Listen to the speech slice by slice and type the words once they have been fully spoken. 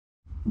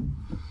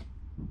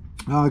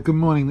Good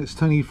morning, it's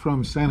Tony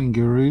from Sailing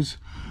Gurus.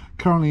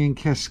 Currently in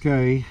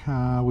Cascais.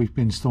 We've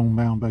been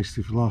stormbound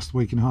basically for the last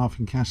week and a half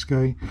in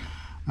Cascais.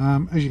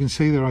 As you can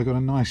see there, I got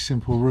a nice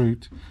simple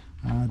route,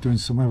 doing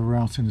some weather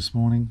routing this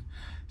morning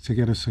to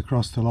get us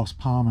across to Las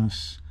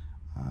Palmas,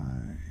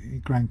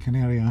 Gran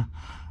Canaria.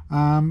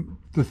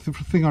 The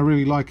thing I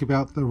really like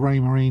about the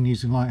Raymarine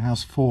using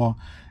Lighthouse 4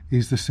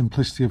 is the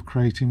simplicity of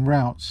creating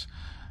routes.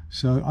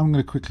 So I'm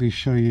going to quickly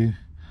show you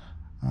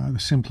the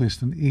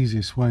simplest and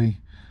easiest way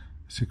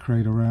to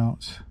create a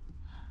route.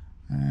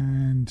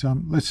 And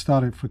let's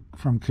start it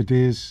from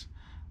Cadiz,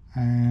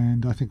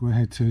 and I think we'll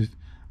head to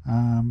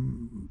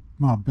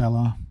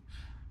Marbella.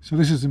 So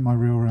this isn't my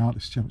real route,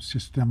 it's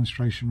just a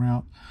demonstration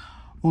route.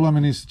 All I'm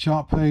in is the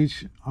chart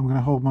page. I'm going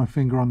to hold my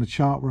finger on the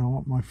chart where I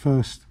want my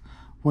first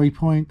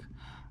waypoint,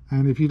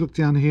 and if you look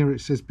down here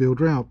it says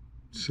build route.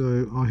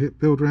 So I'll hit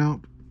build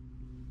route.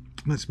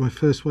 That's my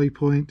first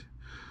waypoint.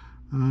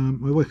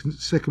 My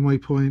second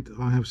waypoint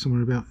I have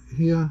somewhere about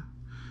here,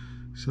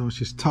 so I'll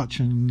just touch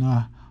and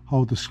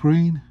hold the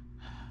screen,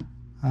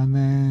 and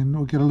then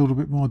we'll get a little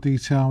bit more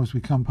detail as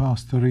we come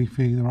past Tarife,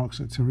 the rocks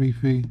at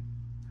Tarife,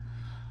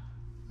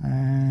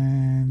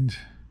 and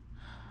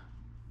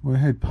we'll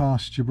head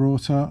past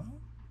Gibraltar.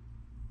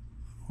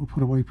 We'll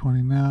put a waypoint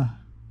in there,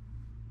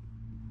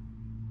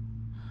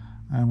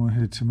 and we'll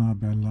head to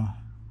Marbella.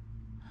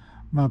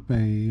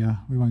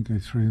 We won't go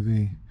through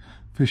the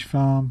fish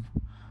farm,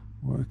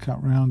 we'll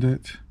cut round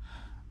it,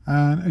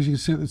 and as you can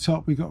see at the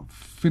top we got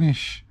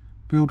finish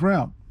build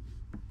route.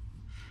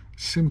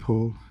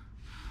 Simple.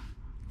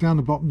 Down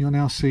the bottom you'll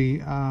now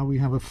see we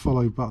have a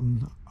follow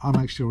button. I'm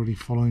actually already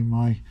following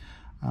my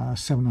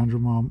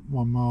 1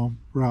 mile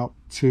route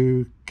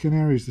to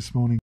Canaries this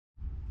morning.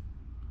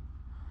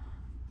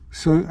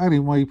 So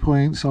adding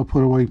waypoints, I'll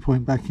put a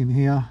waypoint back in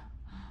here.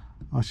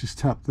 I'll just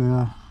tap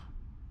there,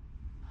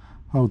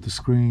 hold the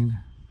screen,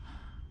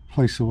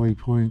 place a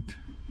waypoint,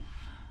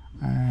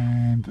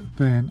 and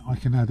then I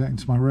can add that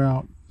into my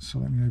route. So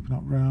let me open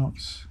up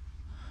routes,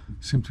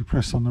 simply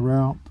press on the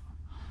route,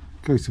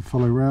 go to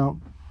follow route,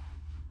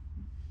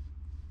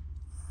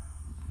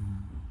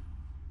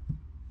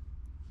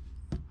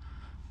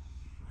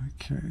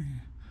 okay.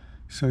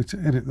 So to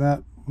edit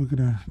that, we're going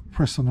to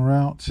press on the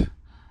route,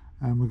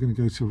 and we're going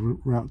to go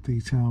to route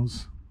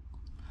details,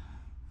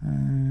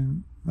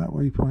 and that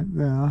waypoint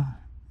there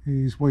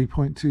is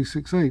waypoint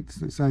 268.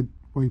 Let's add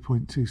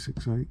waypoint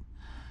 268.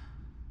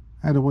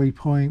 Add a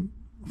waypoint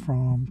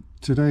from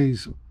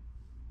today's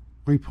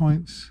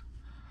waypoints,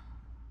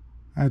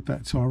 add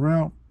that to our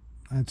route,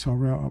 add to our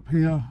route up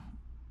here,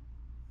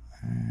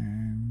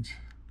 and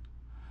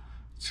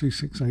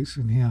 268's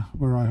in here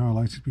where I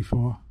highlighted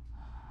before.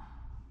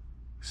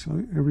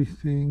 So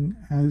everything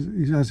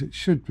is as it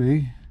should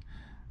be,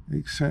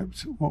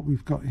 except what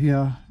we've got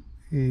here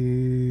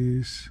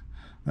is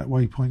that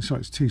waypoint, so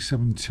it's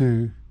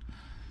 272.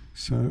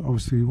 So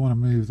obviously we want to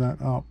move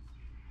that up.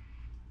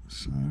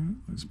 So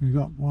let's move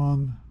up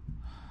 1,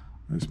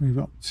 let's move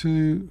up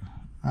 2,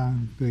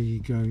 and there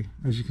you go.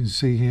 As you can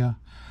see here,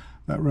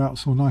 that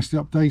route's all nicely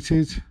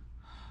updated.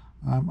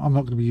 I'm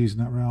not going to be using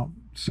that route,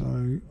 so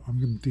I'm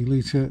going to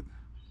delete it.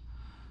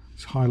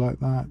 Let's highlight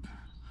that.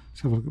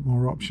 Let's have a look at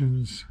more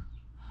options.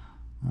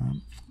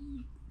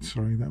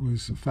 Sorry, that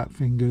was fat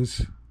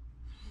fingers.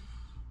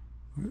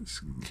 Let's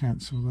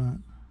cancel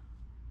that.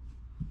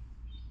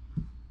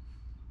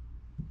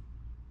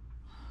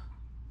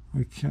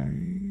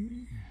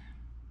 Okay.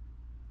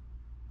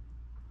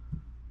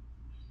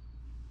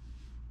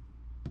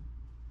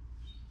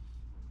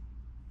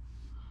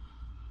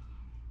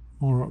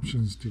 More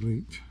options,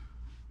 delete.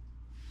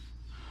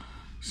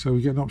 So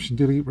we get an option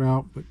delete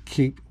route, but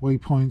keep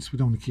waypoints. We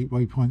don't want to keep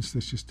waypoints,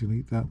 let's just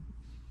delete that.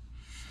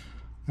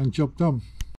 And job done.